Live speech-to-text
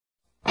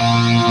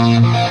Good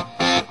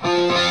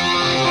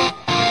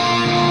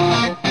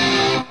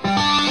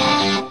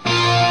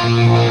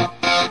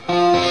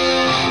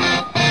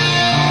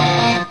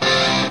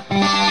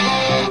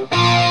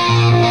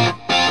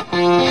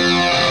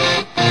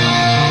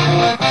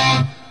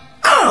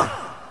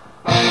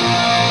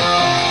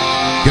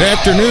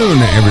afternoon,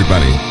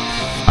 everybody.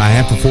 I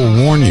have to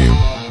forewarn you,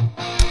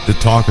 the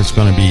talk is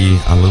going to be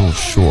a little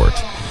short,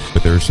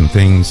 but there are some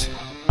things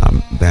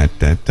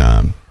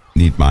that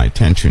need my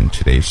attention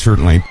today,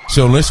 certainly.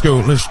 So let's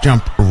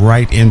jump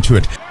right into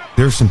it.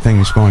 There's some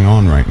things going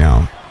on right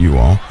now, you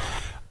all.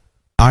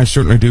 I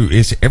certainly do.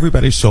 Is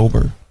everybody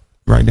sober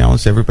right now?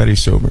 Is everybody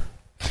sober?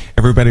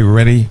 Everybody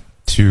ready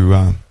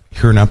to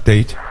hear an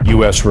update?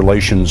 U.S.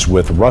 relations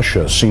with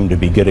Russia seem to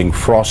be getting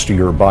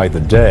frostier by the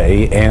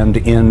day, and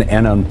in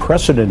an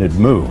unprecedented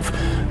move,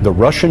 the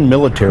Russian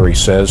military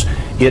says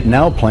it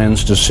now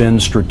plans to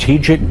send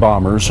strategic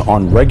bombers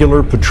on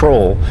regular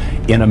patrol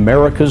in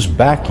America's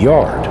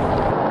backyard.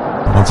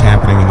 What's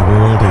happening in the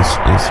world is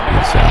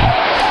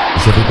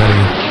everybody,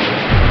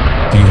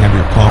 do you have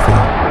your coffee?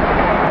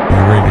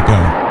 Are you ready to go?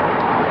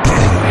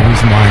 The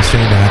reason why I say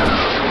that,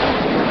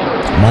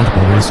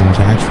 multiple reasons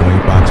actually,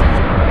 but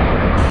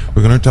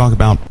we're going to talk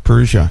about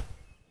Persia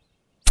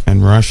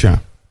and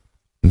Russia,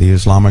 the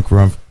Islamic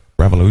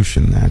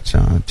revolution that's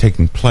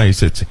taking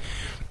place.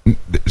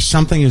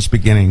 Something is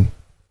beginning,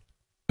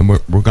 and we're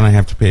going to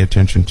have to pay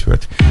attention to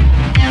it.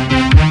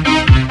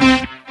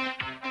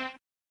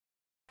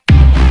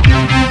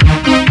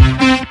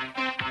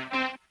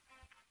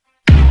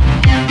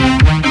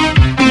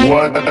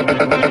 What?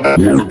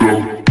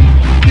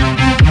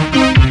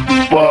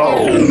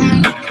 Whoa.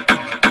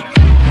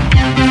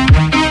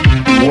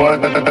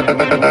 What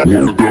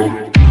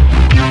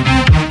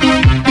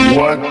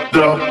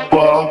the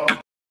fuck?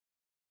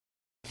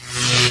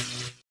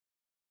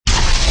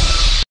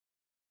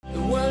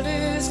 The world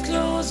is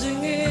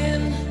closing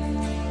in.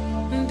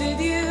 Did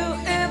you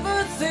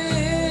ever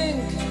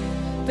think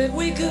that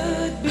we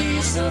could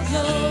be so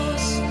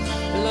close,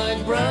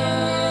 like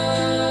brothers?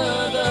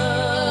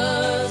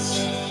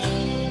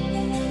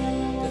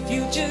 The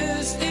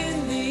future's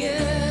in the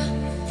air,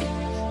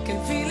 can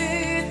feel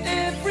it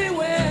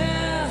everywhere.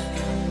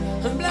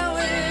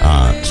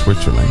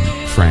 Switzerland,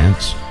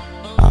 France,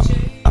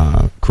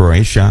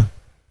 Croatia,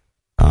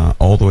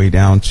 all the way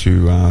down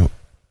to,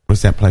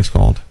 what's that place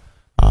called?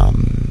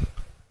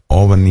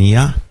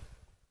 Albania,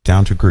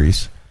 down to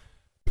Greece.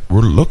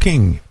 We're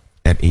looking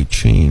at a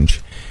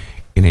change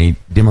in a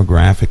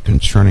demographic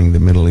concerning the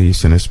Middle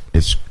East, and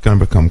it's going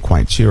to become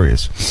quite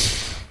serious.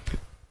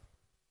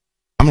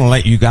 I'm going to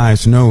let you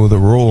guys know the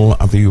role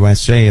of the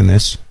USA in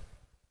this,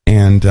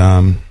 and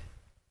I'm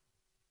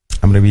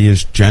going to be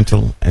as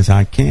gentle as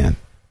I can.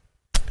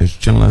 As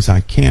gentle as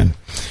I can.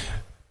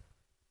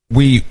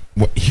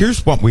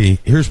 Here's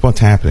what's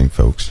happening,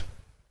 folks.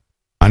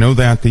 I know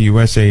that the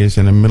USA is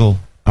in the middle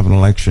of an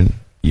election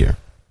year,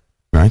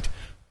 right?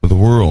 But the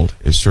world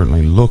is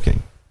certainly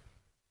looking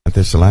at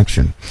this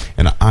election,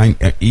 and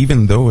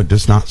even though it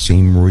does not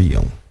seem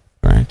real,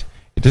 right?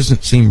 It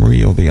doesn't seem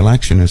real. The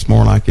election is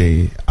more like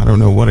I don't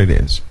know what it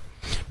is,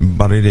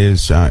 but it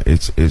is.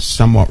 It's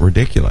somewhat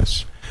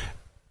ridiculous.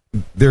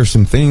 There are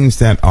some things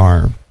that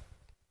are.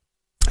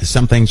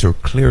 Some things are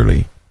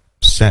clearly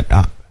set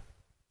up.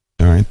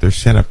 All right, they're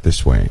set up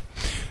this way.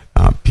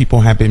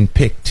 People have been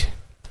picked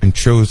and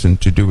chosen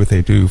to do what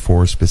they do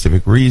for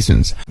specific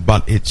reasons,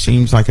 but it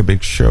seems like a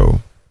big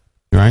show,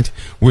 right?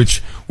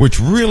 Which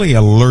really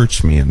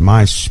alerts me in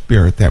my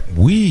spirit that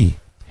we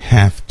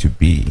have to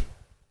be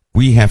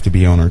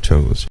on our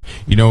toes.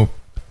 You know,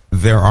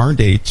 there are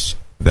dates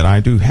that I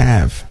do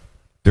have.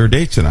 There are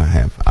dates that I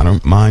have. I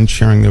don't mind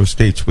sharing those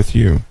dates with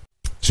you.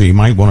 So you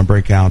might want to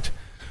break out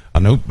a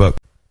notebook.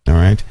 All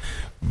right,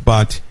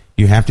 but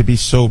you have to be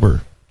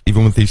sober,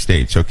 even with these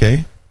dates,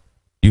 okay?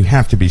 You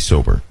have to be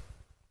sober.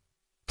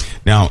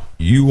 Now,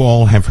 you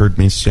all have heard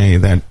me say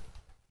that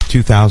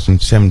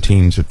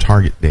 2017 is a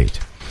target date.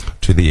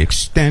 To the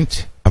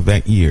extent of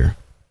that year,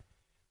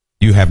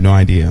 you have no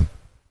idea.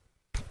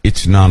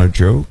 It's not a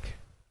joke.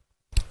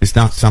 It's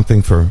not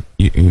something for,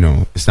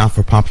 it's not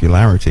for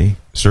popularity,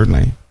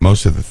 certainly.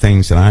 Most of the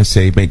things that I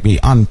say make me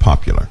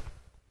unpopular.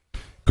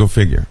 Go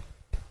figure.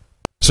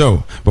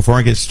 So, before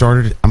I get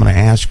started, I'm going to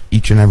ask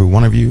each and every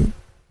one of you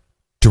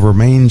to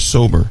remain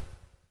sober.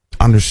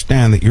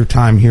 Understand that your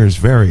time here is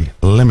very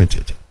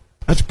limited.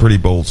 That's a pretty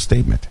bold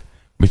statement,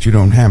 but you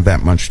don't have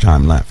that much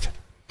time left.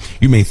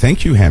 You may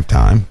think you have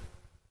time,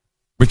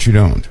 but you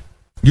don't.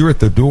 You're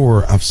at the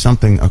door of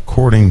something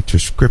according to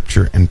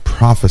Scripture and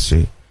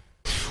prophecy.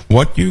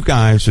 What you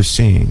guys are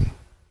seeing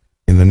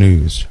in the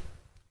news,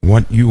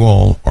 what you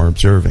all are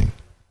observing,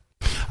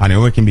 I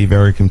know it can be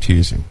very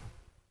confusing.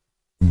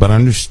 But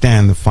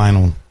understand the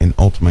final and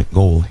ultimate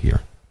goal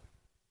here.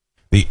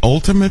 The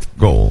ultimate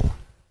goal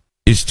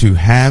is to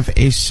have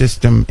a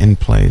system in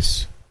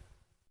place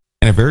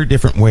in a very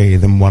different way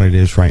than what it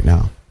is right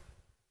now.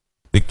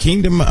 The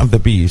kingdom of the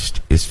beast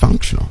is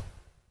functional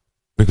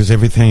because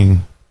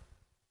everything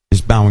is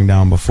bowing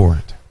down before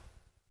it.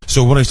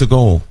 So what is the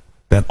goal?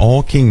 that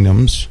all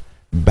kingdoms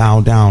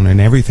bow down in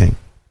everything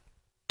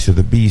to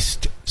the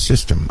beast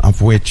system,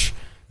 of which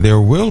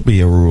there will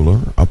be a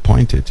ruler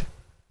appointed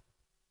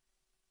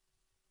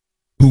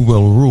who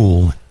will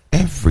rule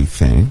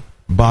everything,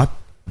 but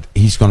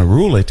he's going to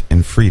rule it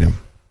in freedom.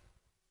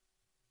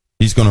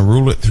 He's going to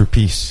rule it through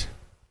peace.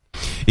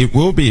 It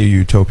will be a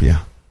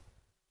utopia.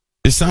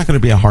 It's not going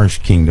to be a harsh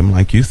kingdom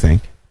like you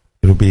think.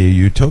 It'll be a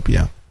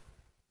utopia.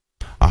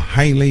 A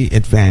highly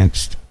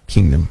advanced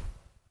kingdom.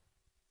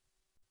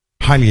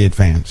 Highly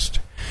advanced.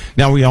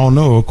 Now we all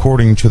know,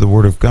 according to the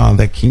Word of God,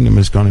 that kingdom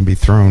is going to be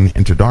thrown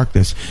into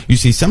darkness. You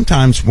see,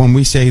 sometimes when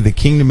we say the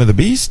kingdom of the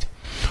beast,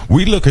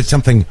 we look at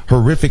something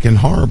horrific and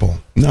horrible.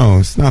 No,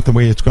 it's not the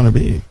way it's going to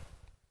be.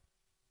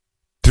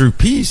 Through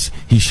peace,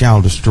 he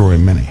shall destroy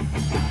many.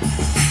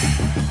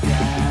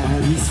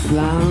 He's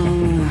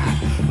flown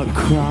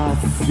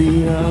across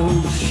the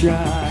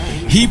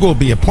ocean. He will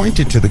be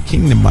appointed to the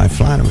kingdom by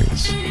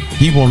flatteries.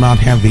 He will not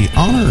have the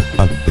honor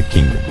of the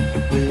kingdom.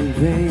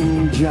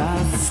 Living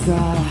just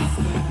a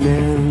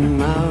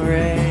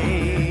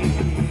memory.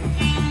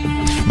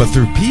 But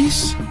through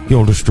peace,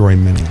 he'll destroy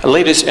many.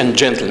 Ladies and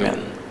gentlemen,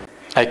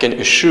 I can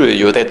assure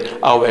you that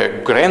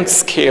our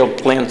grand-scale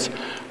plans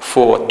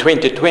for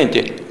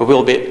 2020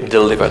 will be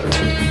delivered.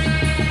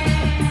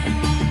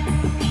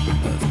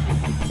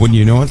 When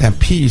you know that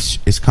peace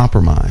is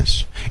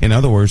compromise, in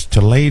other words,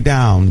 to lay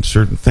down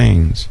certain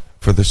things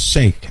for the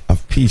sake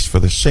of peace, for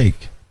the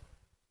sake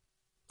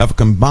of a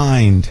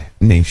combined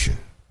nation,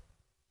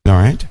 all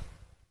right?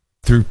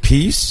 Through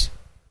peace,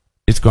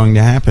 it's going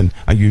to happen.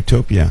 A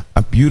utopia,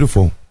 a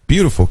beautiful,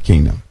 beautiful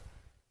kingdom.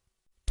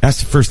 That's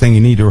the first thing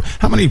you need to...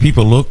 How many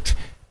people looked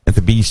at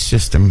the beast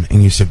system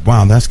and you said,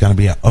 wow, that's got to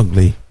be an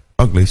ugly,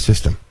 ugly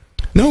system?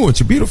 No,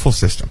 it's a beautiful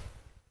system.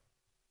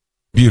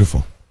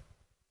 Beautiful.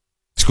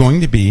 It's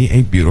going to be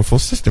a beautiful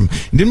system.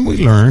 Didn't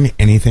we learn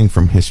anything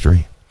from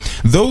history?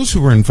 Those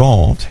who were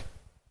involved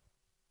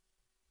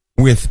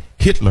with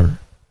Hitler,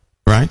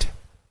 right,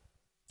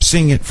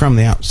 seeing it from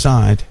the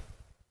outside,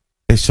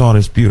 they saw it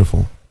as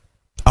beautiful.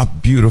 A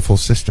beautiful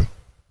system.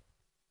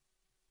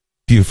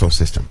 Beautiful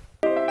system.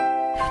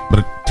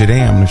 But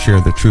today I'm going to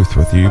share the truth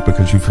with you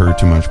because you've heard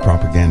too much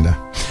propaganda.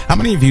 How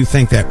many of you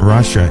think that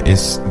Russia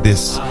is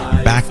this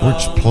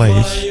backwards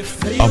place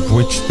of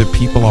which the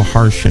people are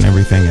harsh and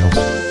everything else?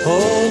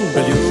 On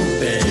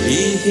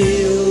Blueberry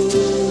Hill.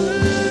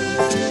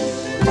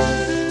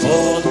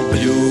 On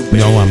Blueberry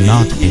No, I'm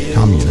not a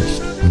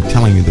communist. I'm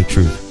telling you the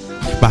truth.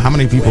 But how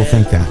many people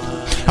think that?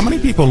 How many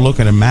people look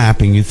at a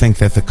map and you think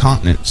that the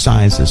continent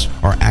sizes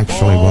are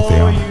actually what they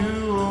are?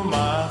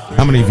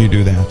 How many of you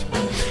do that?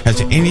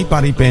 Has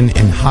anybody been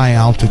in high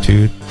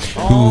altitude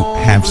who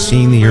have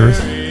seen the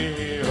earth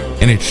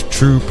in its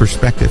true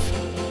perspective?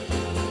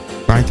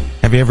 Right?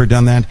 Have you ever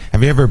done that?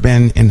 Have you ever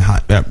been in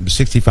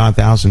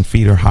 65,000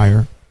 feet or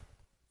higher?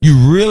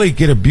 You really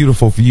get a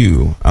beautiful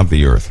view of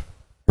the earth,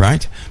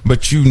 right?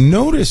 But you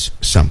notice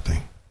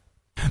something,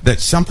 that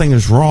something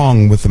is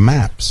wrong with the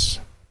maps.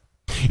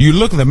 You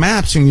look at the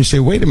maps and you say,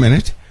 wait a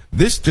minute,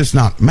 this does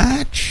not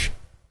match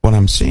what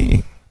I'm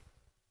seeing.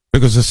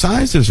 Because the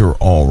sizes are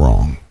all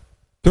wrong.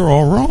 They're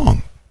all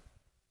wrong.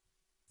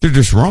 They're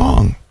just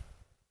wrong.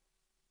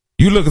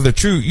 You look at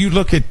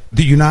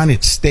the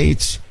United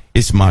States,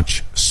 it's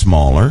much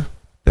smaller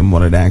than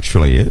what it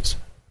actually is.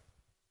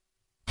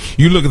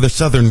 You look at the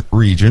southern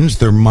regions,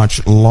 they're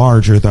much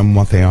larger than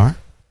what they are.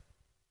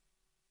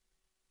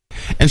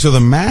 And so the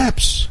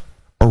maps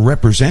are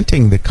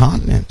representing the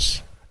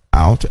continents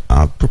out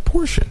of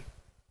proportion.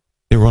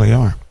 They really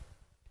are.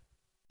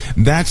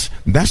 That's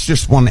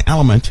just one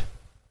element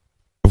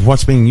of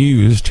what's being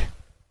used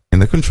in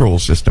the control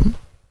system,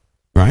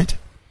 right?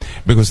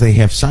 Because they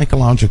have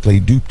psychologically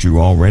duped you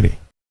already.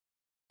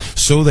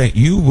 So that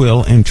you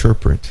will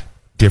interpret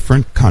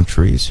different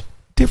countries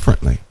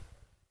differently.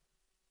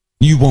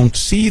 You won't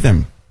see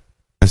them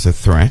as a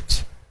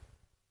threat,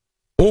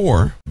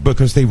 or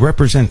because they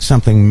represent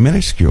something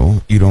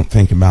minuscule, you don't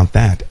think about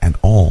that at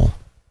all.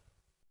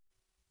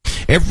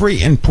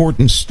 Every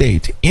important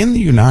state in the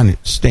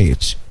United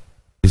States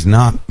is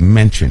not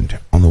mentioned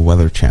on the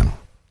Weather Channel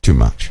too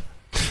much.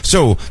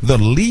 So the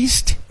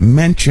least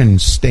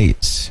mentioned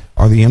states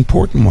are the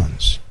important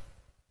ones.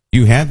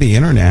 You have the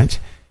internet.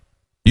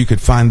 You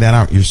could find that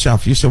out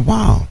yourself. You say,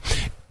 wow,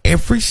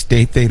 every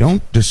state they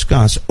don't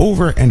discuss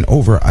over and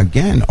over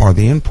again are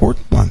the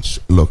important ones.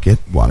 Look at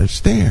what is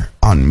there.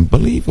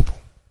 Unbelievable.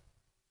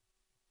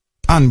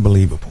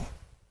 Unbelievable.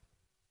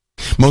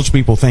 Most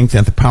people think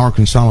that the power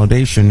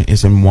consolidation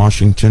is in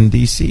Washington,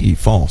 D.C.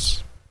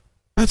 False.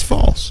 That's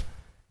false.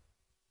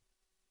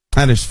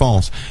 That is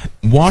false.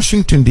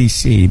 Washington,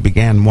 D.C.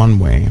 began one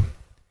way,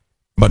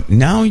 but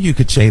now you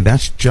could say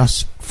that's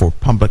just for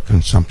public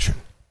consumption.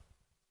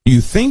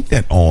 You think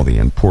that all the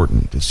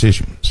important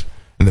decisions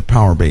in the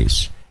power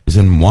base is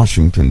in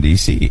Washington,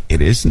 D.C.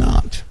 It is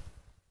not.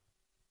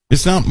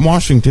 It's not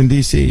Washington,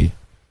 D.C.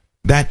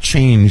 That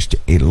changed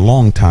a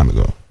long time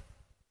ago.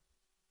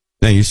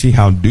 Now you see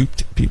how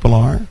duped people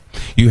are?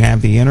 You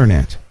have the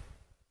internet.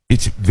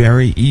 It's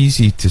very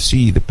easy to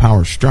see the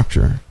power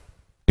structure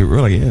It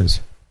really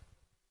is.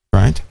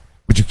 Right?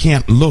 But you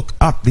can't look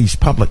up these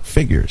public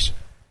figures.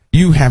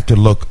 You have to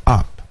look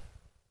up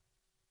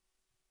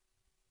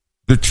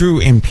the true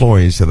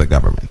employees of the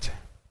government.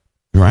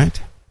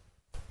 Right?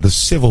 The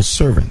civil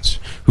servants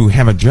who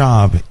have a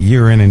job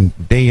year in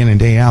and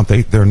day out.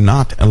 They're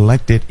not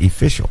elected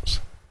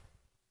officials.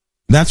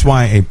 That's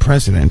why a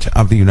president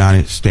of the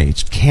United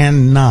States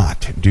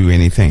cannot do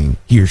anything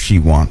he or she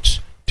wants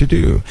to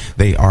do.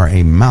 They are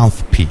a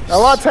mouthpiece. A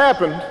lot's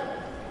happened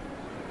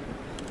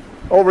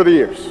over the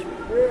years.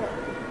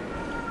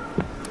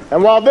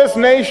 And while this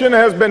nation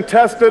has been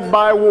tested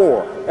by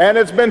war, and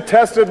it's been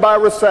tested by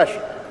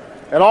recession,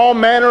 and all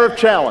manner of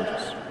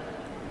challenges,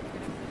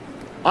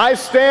 I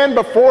stand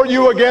before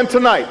you again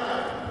tonight,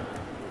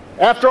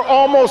 after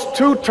almost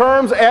 2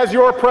 terms as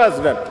your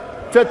president,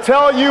 to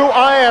tell you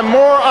I am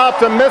more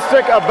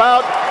optimistic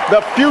about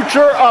the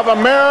future of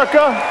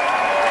America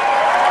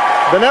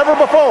than ever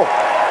before.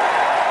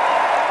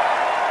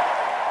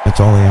 That's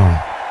all they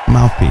are.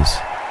 Mouthpiece.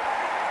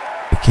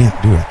 They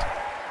can't do it.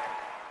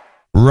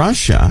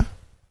 Russia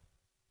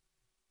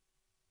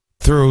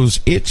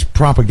throws its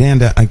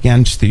propaganda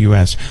against the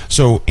U.S.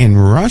 So in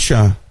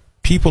Russia,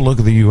 people look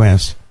at the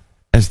U.S.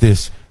 as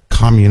this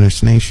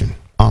communist nation,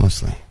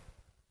 honestly.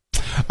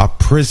 A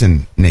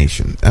prison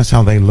nation. That's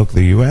how they look at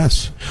the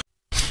U.S.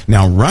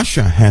 Now,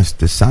 Russia has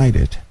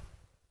decided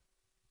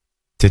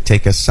to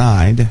take a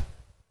side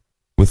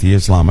with the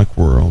Islamic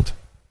world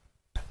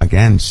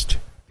against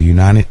the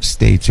United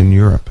States and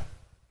Europe.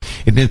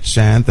 Isn't it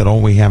sad that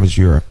all we have is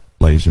Europe,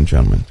 ladies and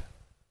gentlemen?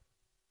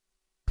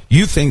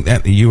 You think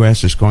that the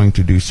U.S. is going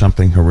to do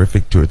something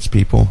horrific to its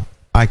people?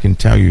 I can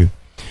tell you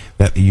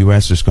that the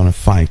U.S. is going to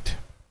fight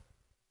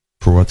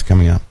for what's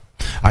coming up.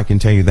 I can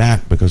tell you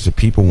that because the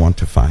people want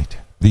to fight.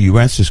 The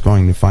U.S. is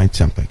going to fight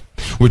something,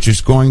 which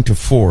is going to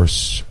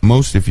force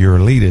most of your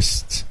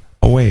elitists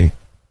away.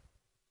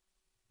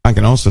 I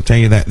can also tell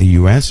you that the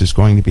U.S. is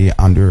going to be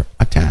under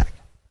attack.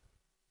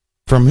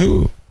 From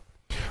who?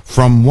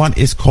 From what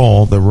is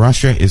called the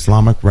Russia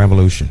Islamic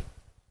Revolution.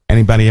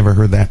 Anybody ever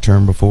heard that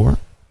term before?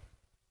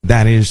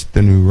 That is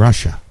the new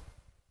Russia.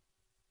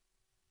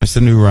 It's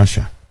the new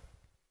Russia.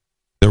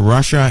 The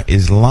Russia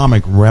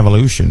Islamic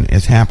Revolution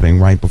is happening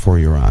right before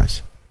your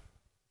eyes.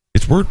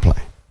 It's wordplay,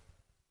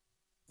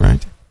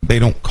 right? They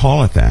don't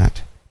call it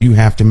that. You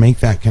have to make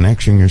that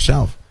connection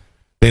yourself.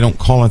 They don't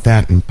call it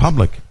that in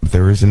public, but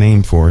there is a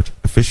name for it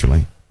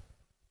officially.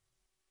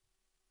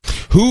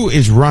 Who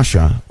is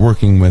Russia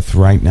working with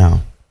right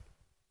now?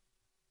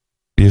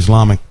 The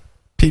Islamic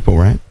people,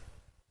 right?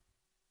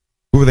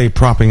 Who are they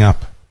propping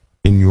up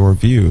in your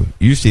view?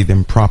 You see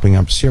them propping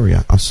up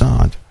Syria,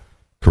 Assad,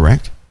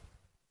 correct?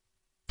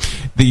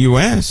 The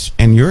U.S.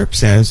 and Europe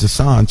says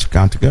Assad's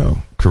got to go,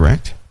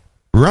 correct?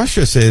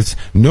 Russia says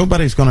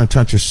nobody's going to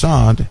touch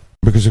Assad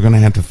because they're going to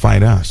have to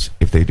fight us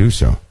if they do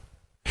so.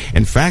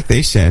 In fact,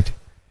 they said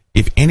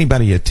if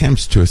anybody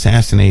attempts to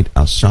assassinate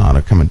Assad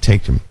or come and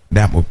take him,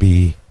 that would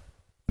be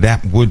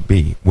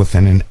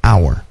within an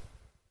hour.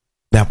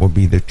 That would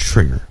be the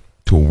trigger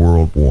to a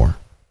world war.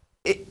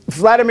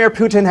 Vladimir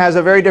Putin has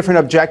a very different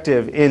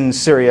objective in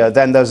Syria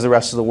than does the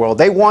rest of the world.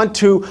 They want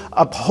to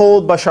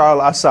uphold Bashar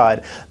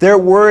al-Assad. Their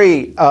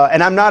worry,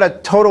 and I'm not a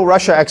total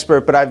Russia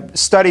expert, but I've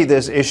studied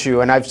this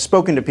issue and I've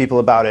spoken to people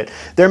about it.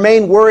 Their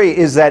main worry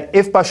is that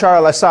if Bashar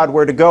al-Assad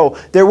were to go,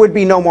 there would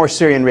be no more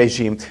Syrian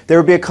regime. There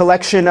would be a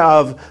collection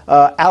of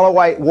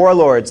Alawite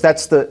warlords,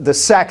 that's the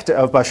sect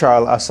of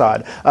Bashar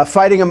al-Assad,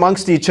 fighting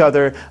amongst each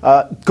other,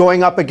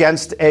 going up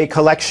against a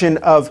collection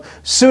of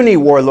Sunni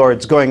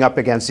warlords going up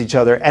against each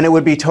other, and it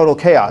would be total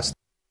chaos.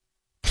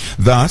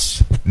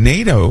 Thus,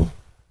 NATO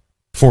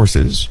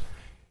forces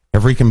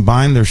have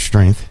recombined their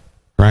strength,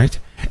 right?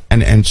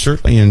 And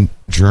certainly in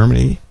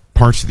Germany,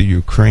 parts of the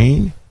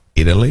Ukraine,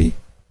 Italy,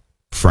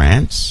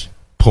 France,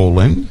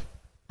 Poland,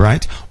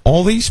 right?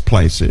 All these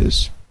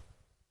places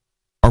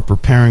are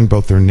preparing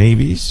both their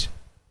navies,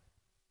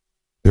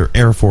 their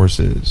air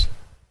forces,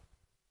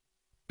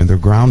 and their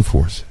ground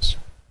forces.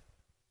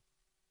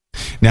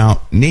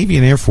 Now, Navy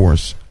and Air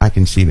Force, I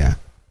can see that.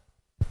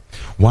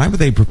 Why would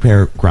they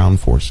prepare ground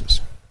forces?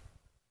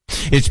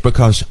 It's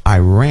because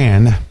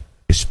Iran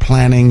is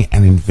planning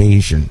an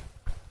invasion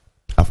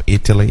of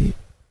Italy,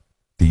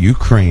 the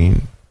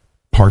Ukraine,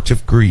 parts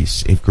of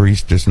Greece, if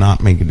Greece does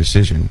not make a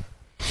decision,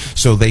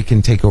 so they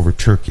can take over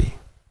Turkey.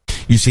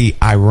 You see,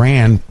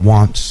 Iran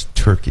wants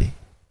Turkey.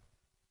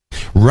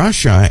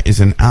 Russia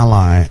is an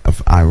ally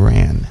of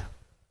Iran.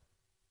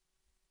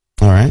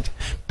 All right?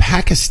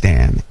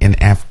 Pakistan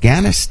and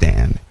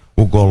Afghanistan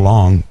will go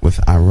along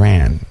with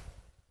Iran.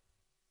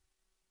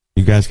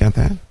 You guys got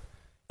that?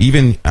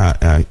 Even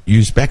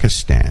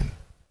Uzbekistan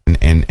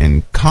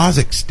and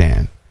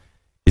Kazakhstan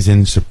is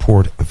in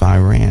support of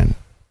Iran.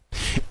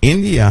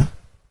 India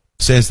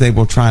says they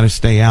will try to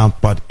stay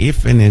out, but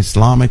if an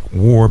Islamic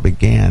war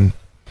began,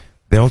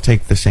 they'll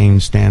take the same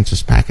stance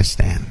as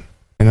Pakistan.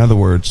 In other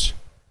words,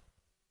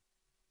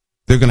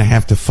 they're going to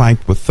have to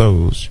fight with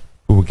those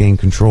who will gain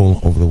control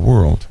over the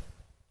world.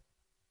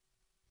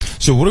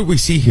 So what do we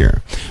see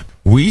here?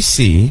 We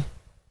see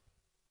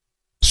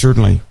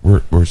certainly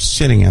we're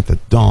sitting at the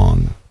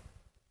dawn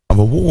of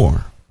a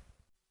war.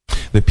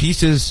 The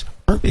pieces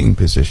are being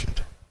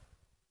positioned.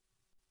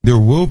 There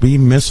will be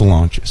missile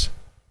launches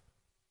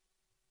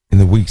in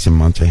the weeks and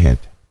months ahead.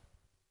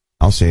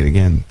 I'll say it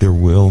again. There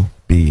will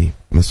be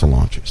missile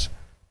launches.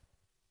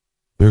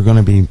 There are going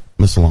to be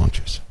missile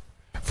launches.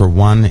 For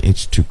one,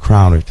 it's too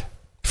crowded.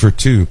 For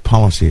two,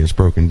 policy has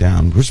broken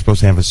down. We're supposed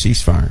to have a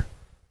ceasefire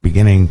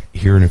beginning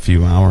here in a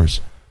few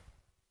hours.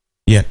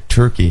 Yet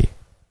Turkey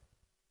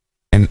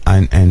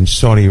and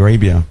Saudi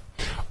Arabia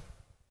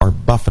are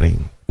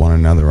buffeting one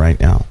another right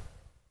now.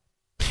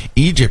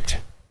 Egypt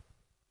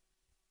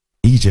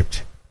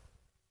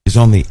is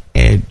on the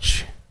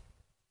edge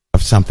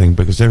of something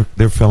because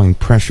they're feeling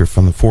pressure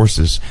from the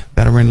forces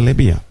that are in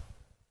Libya.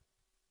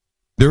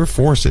 There are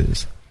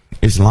forces,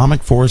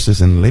 Islamic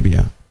forces in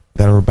Libya,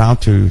 that are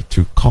about to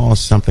cause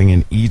something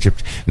in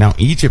Egypt. Now,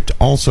 Egypt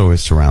also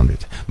is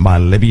surrounded by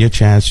Libya,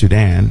 Chad,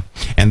 Sudan,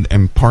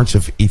 and parts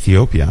of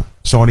Ethiopia.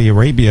 Saudi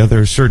Arabia,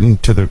 there's certain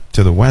to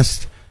the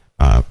west,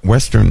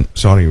 western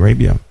Saudi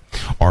Arabia,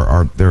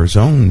 there are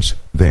zones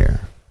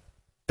there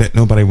that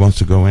nobody wants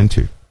to go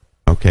into.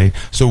 Okay?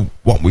 So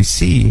what we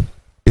see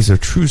is a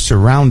true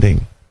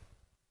surrounding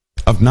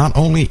of not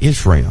only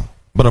Israel,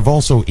 but of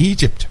also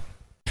Egypt.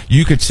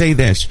 You could say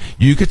this.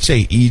 You could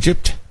say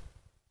Egypt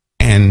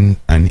and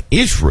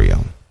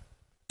Israel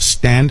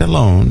stand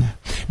alone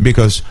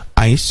because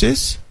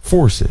ISIS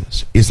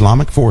forces,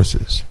 Islamic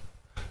forces,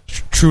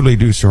 truly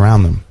do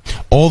surround them.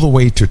 All the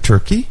way to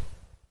Turkey,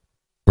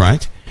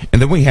 right?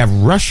 And then we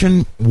have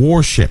Russian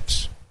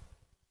warships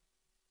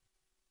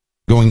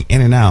going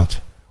in and out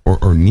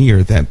or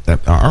near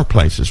that are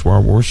places where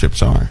our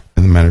warships are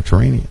in the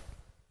Mediterranean.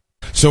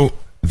 So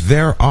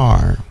there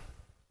are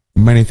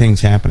many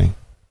things happening.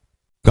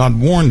 God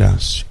warned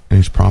us in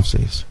his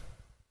prophecies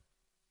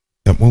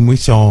that when we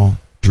saw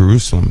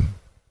Jerusalem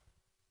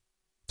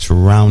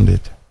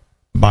surrounded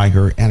by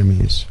her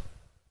enemies,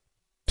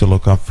 to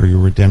look up for your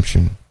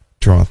redemption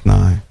draweth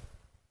nigh.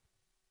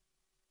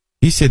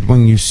 He said,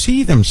 when you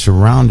see them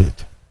surrounded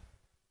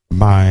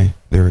by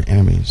their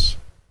enemies,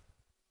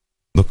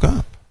 look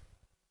up,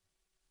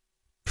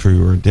 for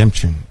your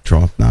redemption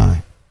draweth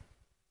nigh.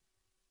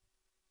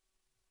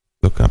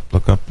 Look up,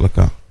 look up, look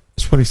up.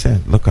 That's what he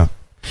said, look up.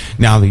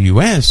 Now, the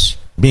U.S.,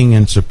 being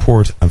in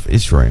support of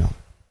Israel,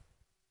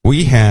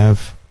 we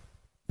have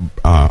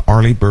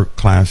Arleigh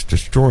Burke-class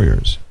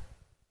destroyers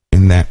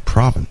in that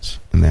province,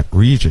 in that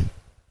region,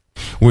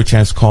 which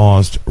has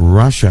caused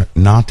Russia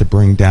not to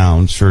bring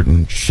down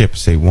certain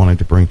ships they wanted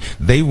to bring.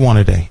 They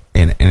wanted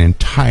an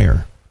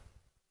entire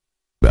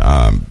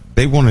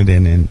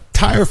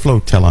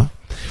flotilla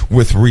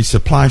with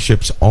resupply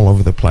ships all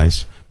over the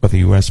place, but the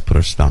U.S. put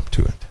a stop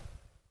to it.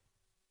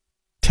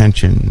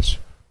 Tensions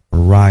are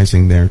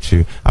rising there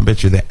too. I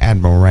bet you the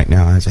admiral right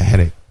now has a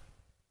headache,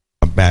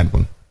 a bad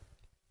one,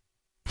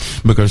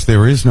 because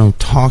there is no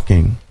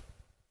talking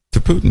to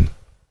Putin.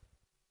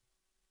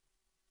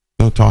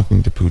 No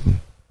talking to Putin.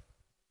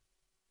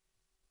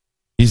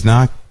 He's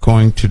not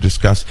going to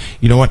discuss.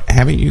 You know what?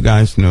 Haven't you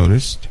guys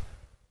noticed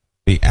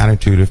the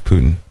attitude of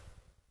Putin?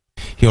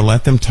 He'll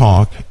let them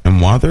talk,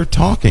 and while they're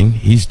talking,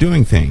 he's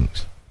doing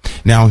things.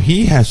 Now,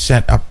 he has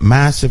set up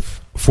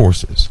massive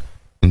forces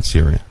in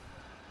Syria.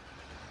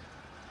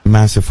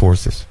 Massive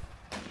forces.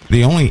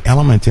 The only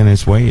element in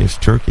his way is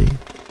Turkey.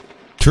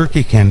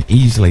 Turkey can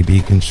easily be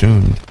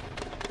consumed.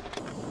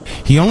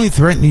 He only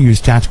threatened to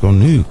use tactical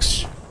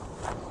nukes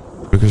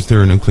because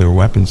there are nuclear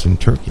weapons in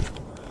Turkey.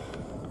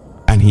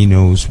 And he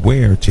knows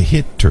where to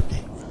hit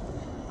Turkey.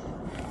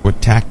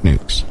 With tac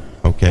nukes,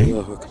 okay?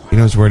 He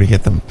knows where to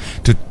hit them.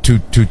 To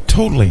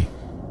totally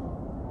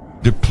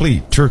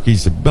deplete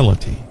Turkey's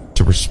ability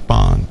to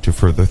respond to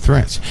further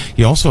threats.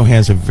 He also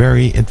has a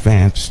very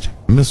advanced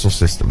missile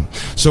system.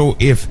 So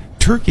if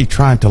Turkey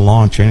tried to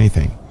launch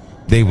anything,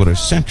 they would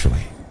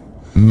essentially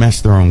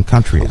mess their own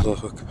country up.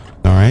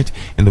 All right?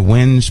 And the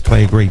winds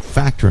play a great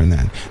factor in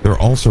that. There are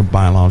also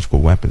biological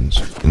weapons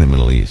in the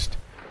Middle East.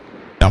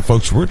 Now,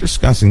 folks, we're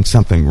discussing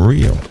something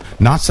real.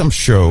 Not some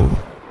show,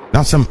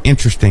 not some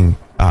interesting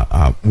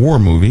war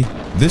movie.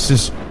 This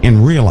is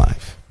in real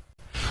life.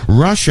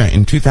 Russia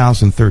in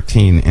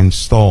 2013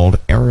 installed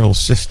aerial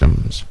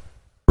systems,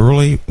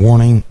 early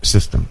warning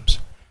systems,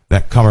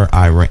 that cover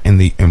Iran,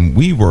 and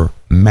we were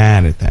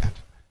mad at that.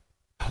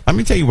 Let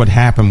me tell you what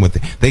happened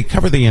with they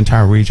cover the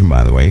entire region,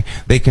 by the way.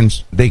 They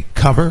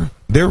cover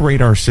their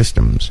radar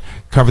systems,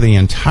 cover the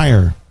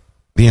entire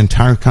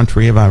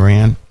country of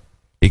Iran.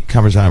 It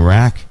covers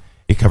Iraq.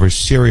 It covers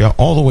Syria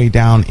all the way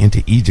down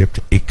into Egypt.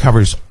 It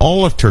covers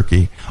all of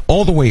Turkey,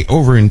 all the way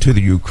over into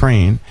the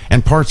Ukraine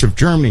and parts of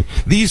Germany.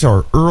 These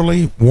are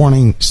early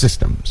warning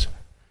systems.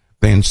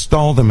 They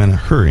installed them in a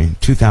hurry in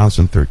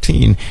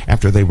 2013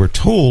 after they were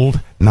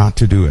told not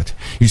to do it.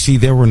 You see,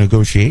 there were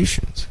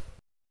negotiations,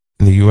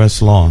 and the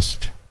U.S.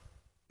 lost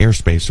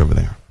airspace over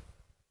there,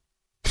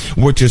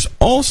 which is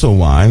also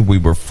why we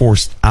were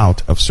forced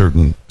out of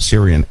certain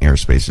Syrian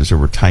airspaces. There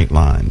were tight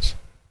lines.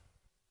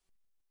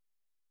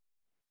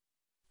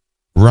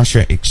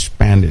 Russia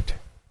expanded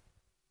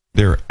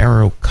their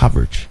aerial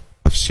coverage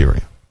of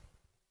Syria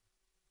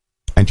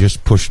and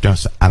just pushed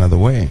us out of the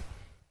way.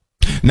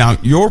 Now,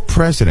 your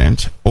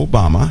president,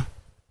 Obama,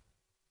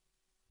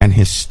 and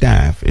his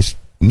staff, is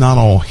not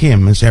all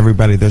him, it's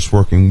everybody that's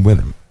working with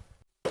him.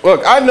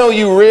 Look, I know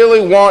you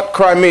really want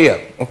Crimea,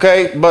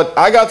 okay? But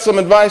I got some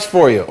advice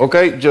for you,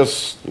 okay?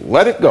 Just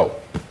let it go.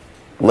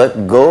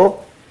 Let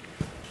go?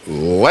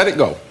 Let it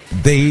go.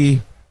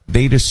 They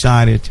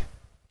decided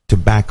to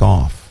back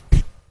off.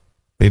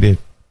 They did.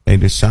 They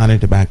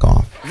decided to back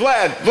off.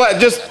 Vlad,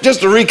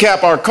 just to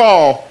recap our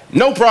call,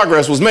 no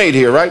progress was made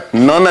here, right?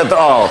 None at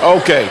all.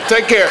 Okay,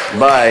 take care.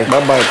 Bye.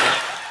 Bye-bye.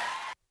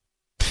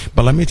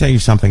 But let me tell you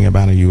something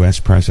about a U.S.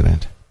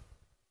 president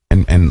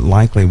and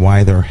likely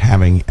why they're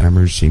having an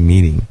emergency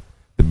meeting,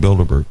 the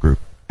Bilderberg Group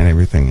and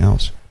everything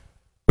else,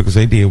 because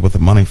they deal with the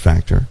money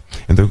factor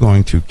and they're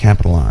going to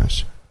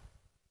capitalize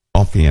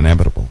off the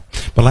inevitable.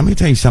 But let me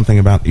tell you something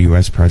about the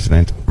U.S.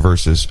 president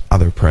versus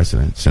other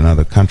presidents in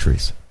other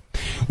countries.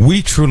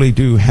 We truly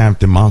do have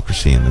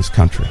democracy in this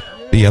country.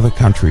 The other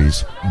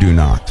countries do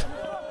not.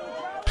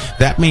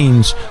 That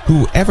means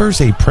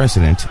whoever's a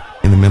president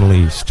in the Middle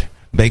East,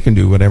 they can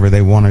do whatever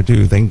they want to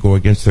do. They can go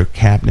against their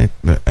cabinet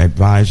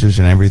advisors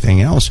and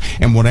everything else.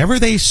 And whatever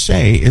they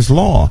say is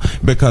law.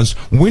 Because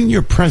when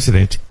you're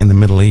president in the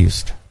Middle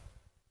East,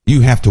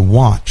 you have to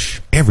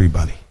watch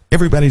everybody.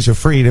 Everybody's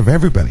afraid of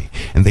everybody.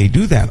 And they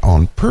do that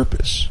on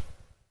purpose.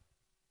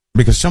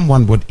 Because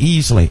someone would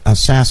easily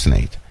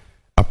assassinate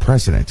a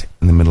president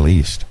in the Middle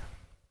East.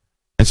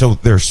 And so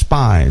there are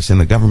spies in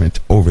the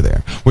government over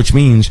there. Which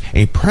means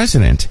a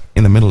president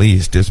in the Middle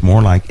East is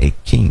more like a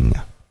king.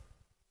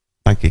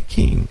 Like a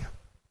king.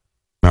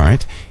 All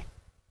right?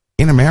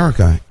 In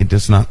America, it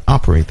does not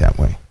operate that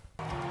way.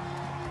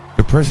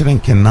 The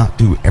president cannot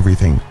do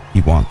everything he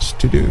wants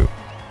to do.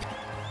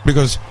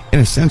 Because, in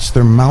a sense,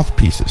 they're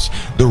mouthpieces.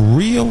 The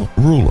real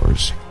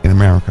rulers in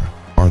America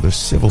are the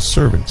civil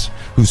servants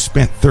who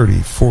spent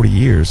 30, 40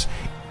 years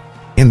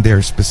in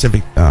their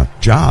specific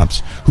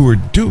jobs, who are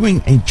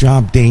doing a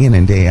job day in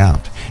and day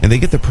out. And they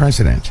get the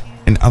president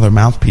and other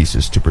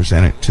mouthpieces to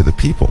present it to the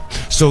people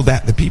so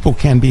that the people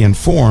can be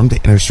informed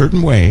in a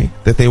certain way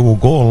that they will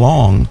go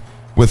along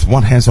with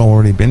what has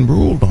already been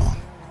ruled on.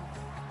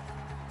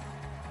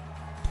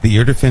 The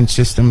air defense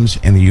systems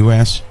in the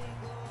U.S.,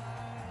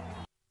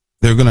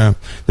 they're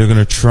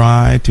gonna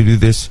try to do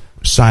this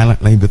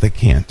silently, but they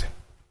can't.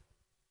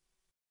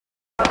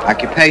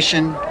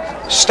 Occupation?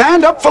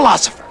 Stand-up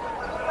philosopher.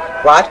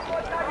 What?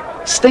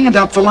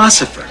 Stand-up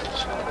philosopher.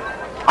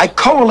 I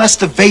coalesce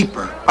the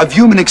vapor of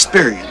human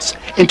experience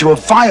into a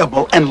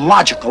viable and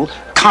logical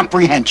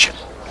comprehension.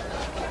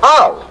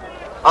 Oh,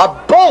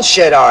 a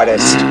bullshit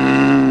artist.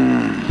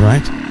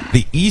 Right?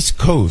 The East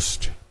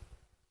Coast,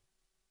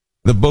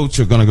 the boats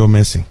are going to go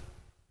missing.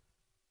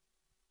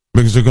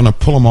 Because they're going to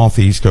pull them off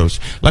the East Coast.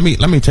 Let me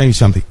tell you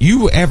something.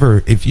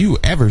 If you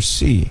ever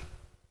see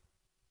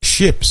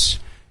ships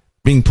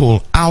being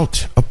pulled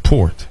out of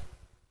port,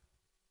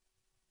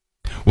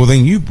 well,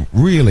 then you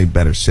really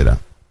better sit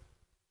up.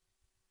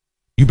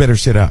 You better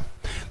sit up.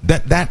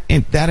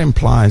 That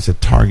implies a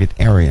target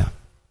area.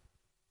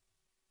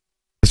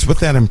 That's what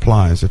that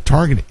implies, a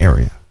target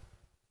area.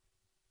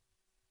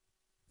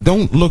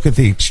 Don't look at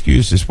the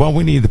excuses. Well,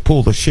 we need to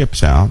pull the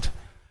ships out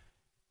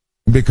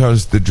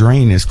because the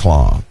drain is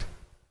clogged.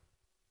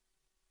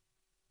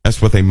 That's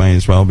what they may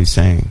as well be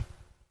saying.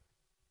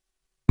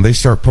 When they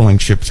start pulling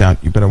ships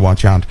out, you better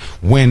watch out.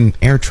 When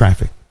air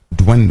traffic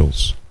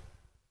dwindles,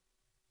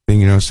 then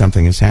you know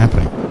something is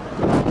happening.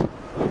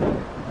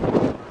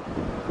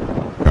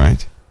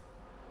 Right?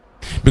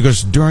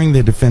 Because during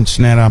the Defense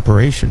Net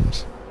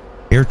operations,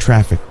 air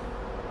traffic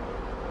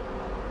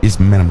is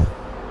minimal.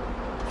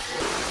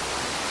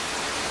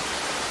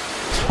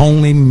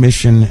 Only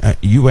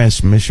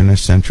U.S. mission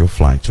essential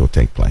flights will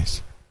take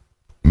place.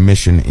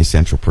 Mission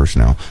essential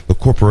personnel. The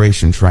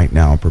corporations right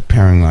now are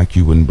preparing like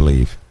you wouldn't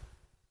believe.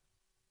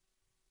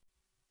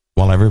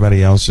 While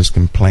everybody else is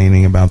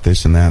complaining about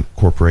this and that,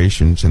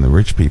 corporations and the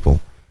rich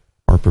people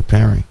are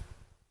preparing.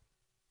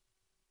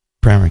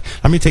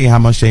 Let me tell you how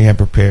much they have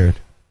prepared.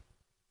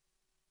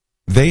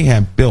 They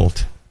have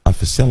built a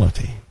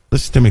facility.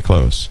 Listen to me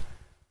close.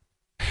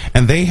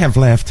 And they have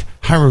left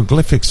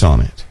hieroglyphics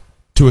on it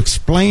to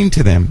explain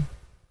to them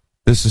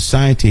the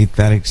society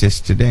that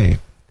exists today.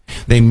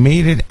 They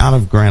made it out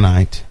of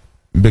granite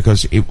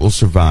because it will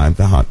survive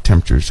the hot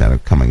temperatures that are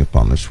coming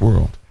upon this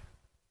world.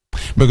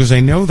 Because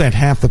they know that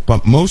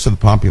most of the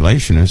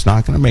population is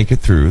not going to make it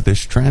through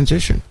this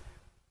transition.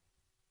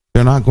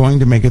 They're not going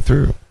to make it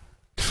through.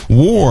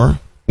 War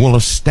will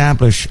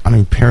establish a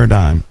new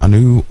paradigm, a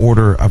new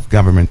order of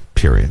government,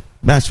 period.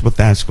 That's what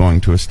that's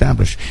going to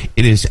establish.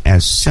 It is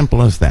as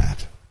simple as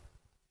that.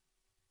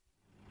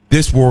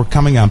 This war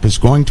coming up is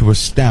going to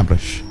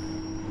establish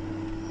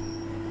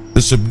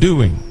the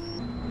subduing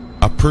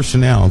of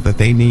personnel that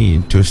they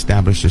need to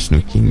establish this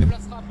new kingdom.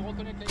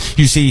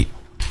 You see,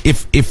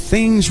 if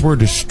things were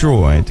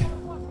destroyed,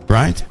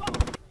 right,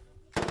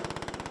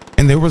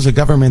 and there was a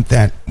government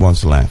that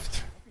was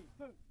left,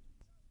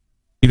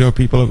 you know what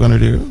people are going to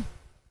do?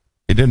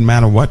 It doesn't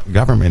matter what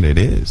government it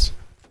is.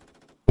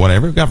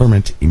 Whatever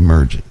government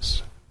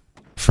emerges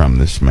from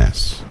this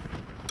mess,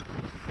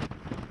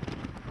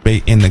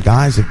 in the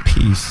guise of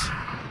peace,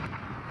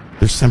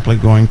 they're simply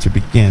going to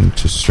begin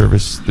to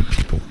service the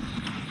people.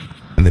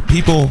 And the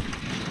people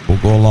will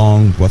go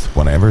along with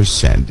whatever is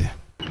said.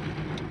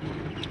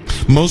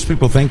 Most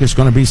people think it's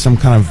going to be some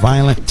kind of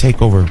violent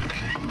takeover,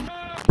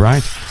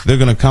 right? They're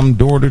going to come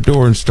door to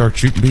door and start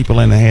shooting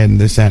people in the head and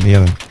this, that, and the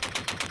other.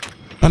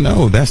 Oh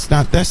no, that's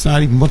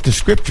not even what the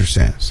scripture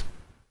says.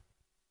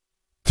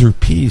 Through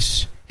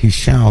peace he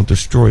shall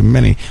destroy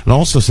many. It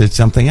also said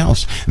something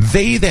else.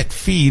 They that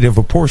feed of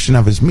a portion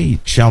of his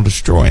meat shall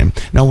destroy him.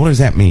 Now what does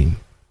that mean?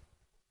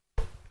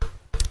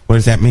 What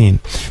does that mean?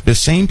 The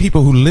same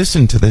people who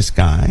listen to this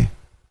guy,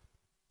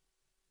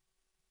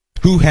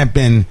 who have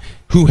been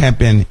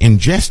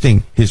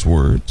ingesting his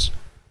words,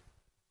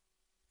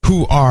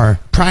 who are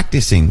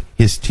practicing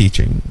his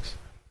teachings,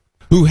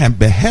 who have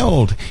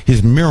beheld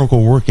his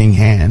miracle working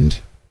hand,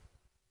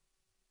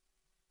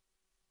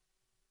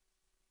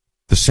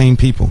 the same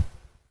people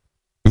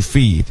who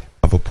feed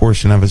of a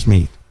portion of his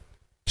meat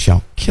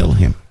shall kill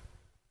him.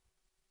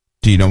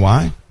 Do you know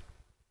why?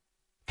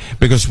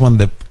 Because when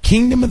the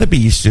kingdom of the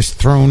beast is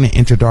thrown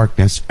into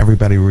darkness,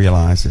 everybody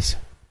realizes,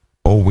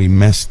 oh, we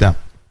messed up.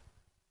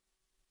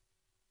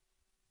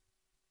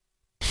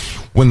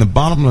 When the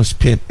bottomless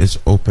pit is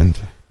opened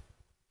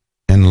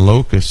and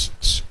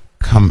locusts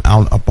come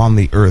out upon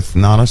the earth,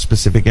 not a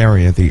specific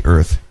area of the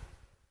earth,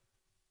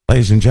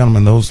 ladies and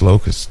gentlemen, those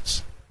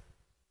locusts,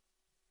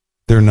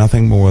 they're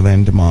nothing more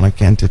than demonic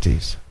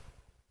entities.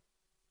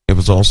 It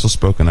was also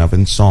spoken of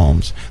in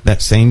Psalms.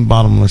 That same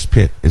bottomless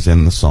pit is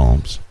in the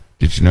Psalms.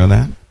 Did you know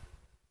that?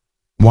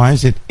 Why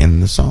is it in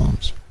the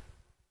Psalms?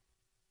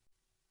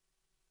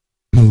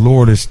 The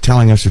Lord is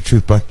telling us the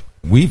truth, but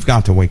we've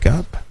got to wake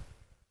up.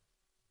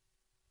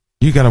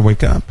 You got to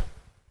wake up.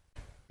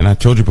 And I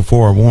told you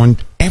before, I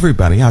warned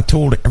everybody, I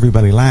told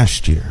everybody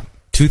last year,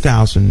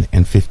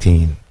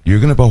 2015, you're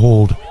going to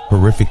behold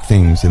horrific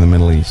things in the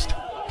Middle East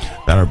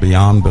that are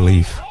beyond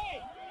belief.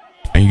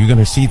 And you're going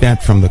to see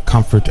that from the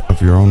comfort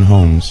of your own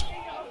homes.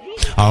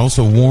 I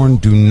also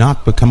warned, do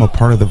not become a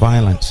part of the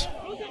violence.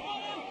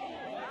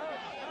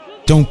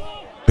 Don't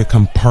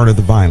become part of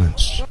the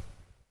violence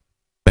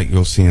that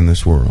you'll see in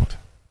this world.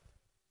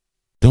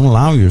 Don't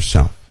allow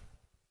yourself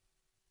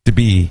to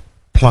be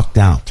plucked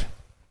out.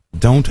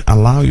 Don't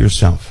allow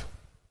yourself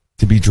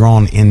to be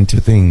drawn into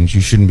things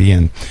you shouldn't be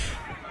in.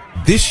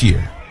 This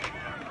year,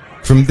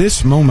 from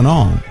this moment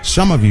on,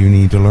 some of you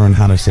need to learn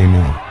how to say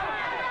no.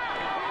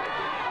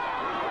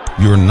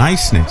 Your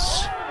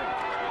niceness,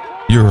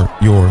 your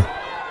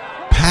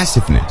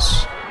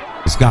passiveness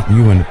has gotten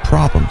you into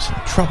problems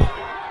and trouble.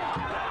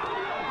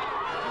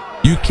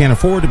 You can't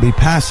afford to be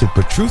passive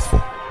but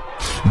truthful.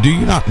 Do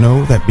you not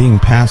know that being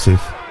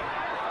passive,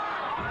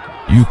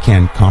 you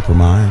can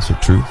compromise the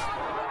truth?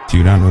 Do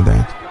you not know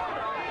that?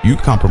 You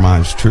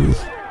compromise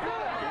truth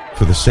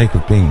for the sake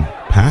of being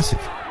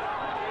passive.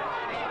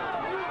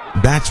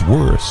 That's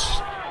worse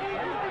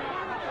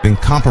than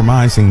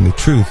compromising the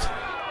truth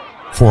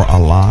for a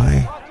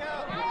lie.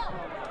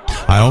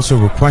 I also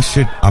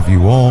requested of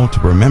you all to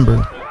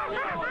remember,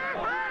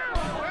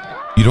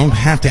 you don't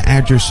have to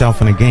add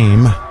yourself in a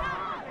game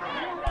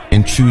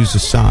and choose a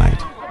side.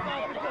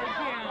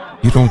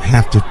 You don't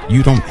have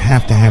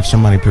to have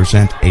somebody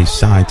present a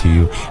side to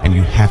you and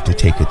you have to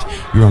take it.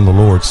 You're on the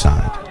Lord's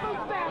side.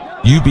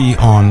 You be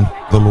on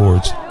the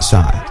Lord's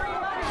side.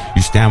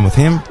 You stand with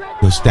him,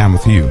 he'll stand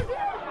with you.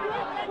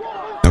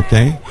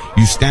 Okay?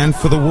 You stand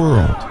for the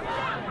world.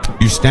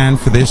 You stand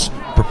for this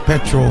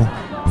perpetual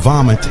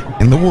vomit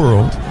in the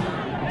world,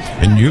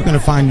 and you're going to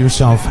find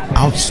yourself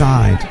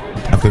outside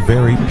of the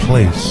very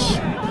place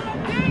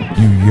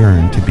you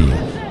yearn to be.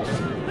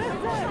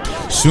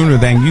 Sooner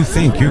than you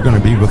think, you're going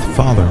to be with the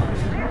Father,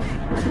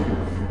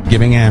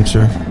 giving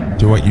answer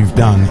to what you've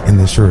done in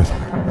this earth.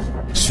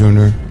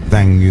 Sooner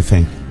than you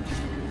think.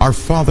 Our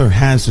Father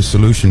has a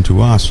solution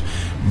to us,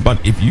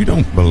 but if you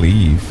don't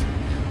believe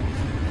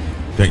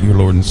that your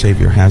Lord and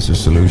Savior has a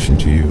solution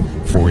to you,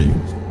 for you,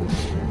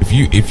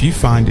 if you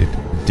find it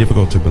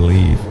difficult to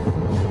believe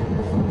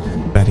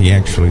that he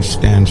actually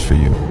stands for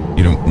you,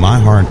 you know, my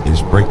heart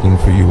is breaking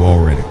for you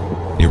already.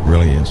 It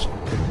really is.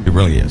 It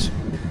really is.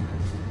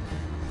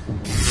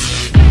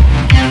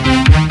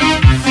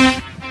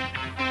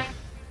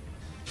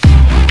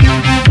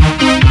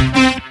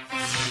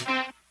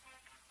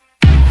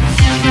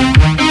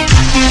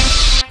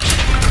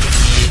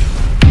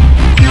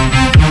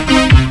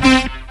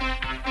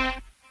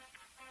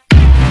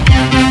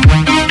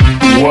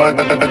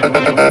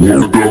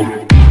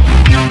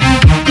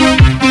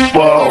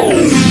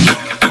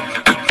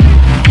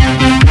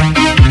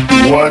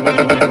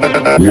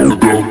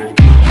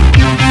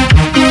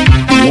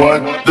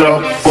 What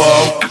the fuck?